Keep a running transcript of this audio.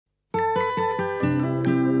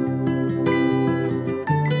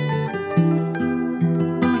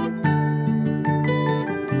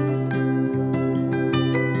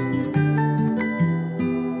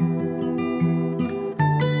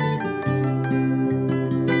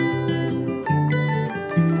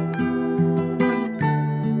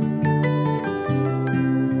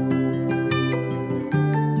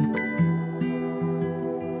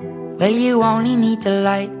Well, you only need the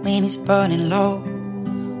light when it's burning low.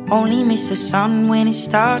 Only miss the sun when it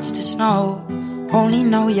starts to snow. Only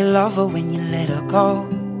know you love her when you let her go.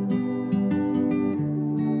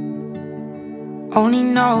 Only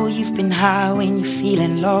know you've been high when you're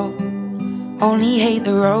feeling low. Only hate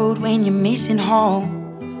the road when you're missing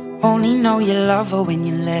home. Only know you love her when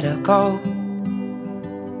you let her go.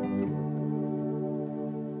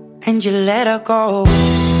 And you let her go.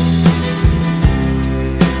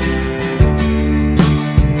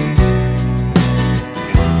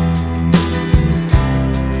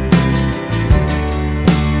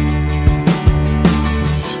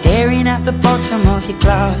 Staring at the bottom of your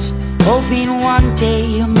glass, hoping one day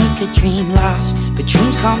you'll make a dream last. But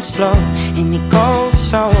dreams come slow and they go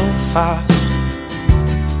so fast.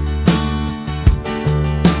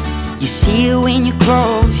 You see it when you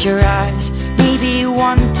close your eyes. Maybe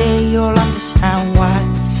one day you'll understand why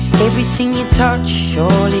everything you touch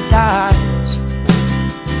surely dies.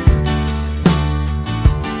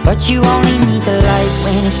 But you only need the light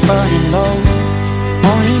when it's burning low.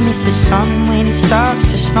 Only miss the sun when it starts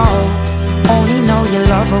to snow. Only know you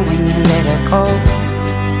love her when you let her go.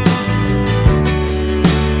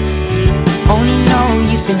 Only know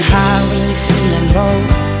you've been high when you're feeling low.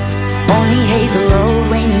 Only hate the road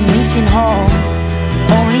when you're missing home.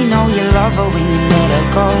 Only know you love her when you let her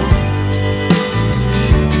go.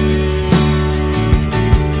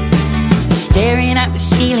 Staring at the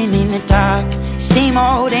ceiling in the dark, same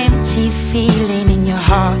old empty feeling in your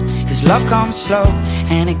heart. Cause love comes slow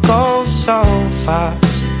and it goes so fast.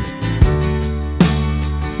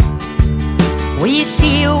 Well, you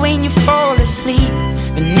see it when you fall asleep,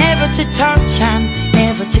 but never to touch and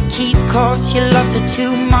never to keep. Cause you loved her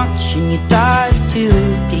too much and you dive too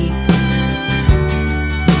deep.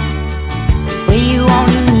 Well, you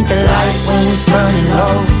only need the light when it's burning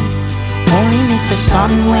low. Only miss the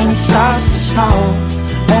sun when it starts to snow.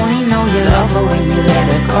 Only know you love her when you let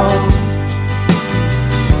her go.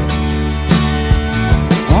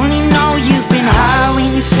 Only know you've been high when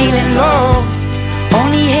you're feeling low.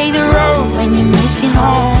 Only hate the road when you're missing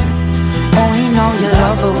home. Only know you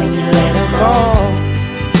love her when you let her go.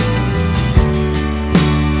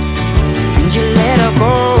 And you let her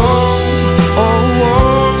go. Oh, oh,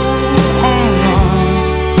 oh, oh.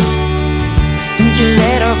 And you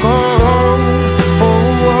let her go. Oh,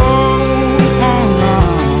 oh, oh, oh.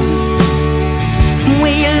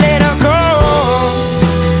 Will you let her go?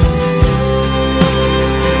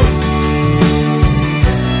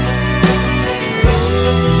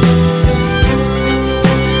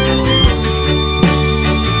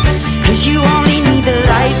 You only need the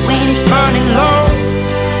light when it's burning low.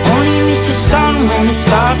 Only miss the sun when it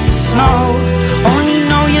starts to snow. Only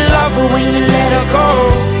know you love her when you let her go.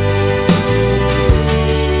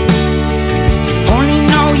 Only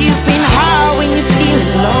know you've been high when you're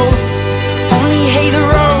feeling low. Only hate the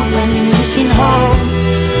road when you're missing home.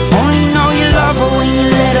 Only know you love her when you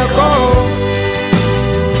let her go.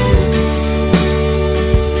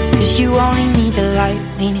 Cause you only need the light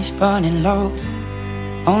when it's burning low.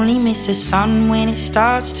 Only miss the sun when it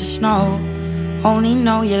starts to snow. Only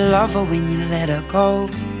know you love her when you let her go.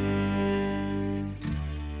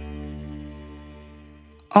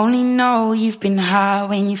 Only know you've been high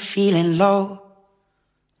when you're feeling low.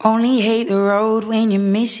 Only hate the road when you're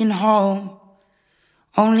missing home.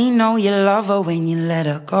 Only know you love her when you let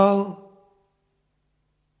her go.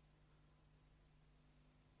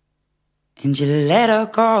 And you let her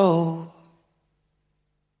go.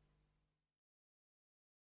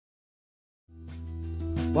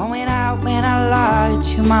 One went out when I lied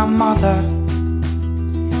to my mother.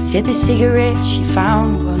 Said the cigarettes she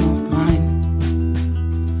found were not mine.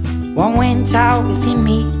 One went out within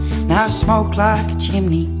me, now I smoke like a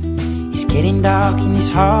chimney. It's getting dark in this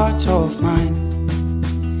heart of mine.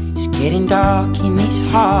 It's getting dark in this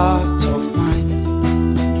heart of mine.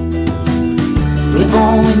 We're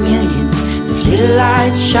born with millions of little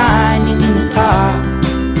lights shining in the dark,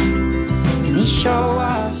 and they show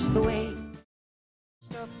us the way.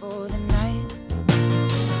 For the night,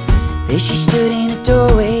 there she stood in the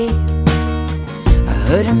doorway. I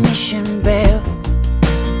heard a mission bell,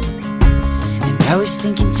 and I was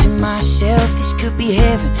thinking to myself, this could be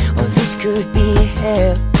heaven or this could be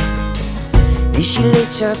hell. Then she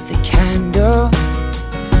lit up the candle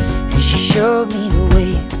and she showed me the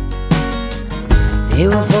way. There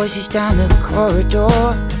were voices down the corridor,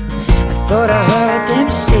 I thought I heard them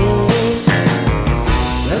say,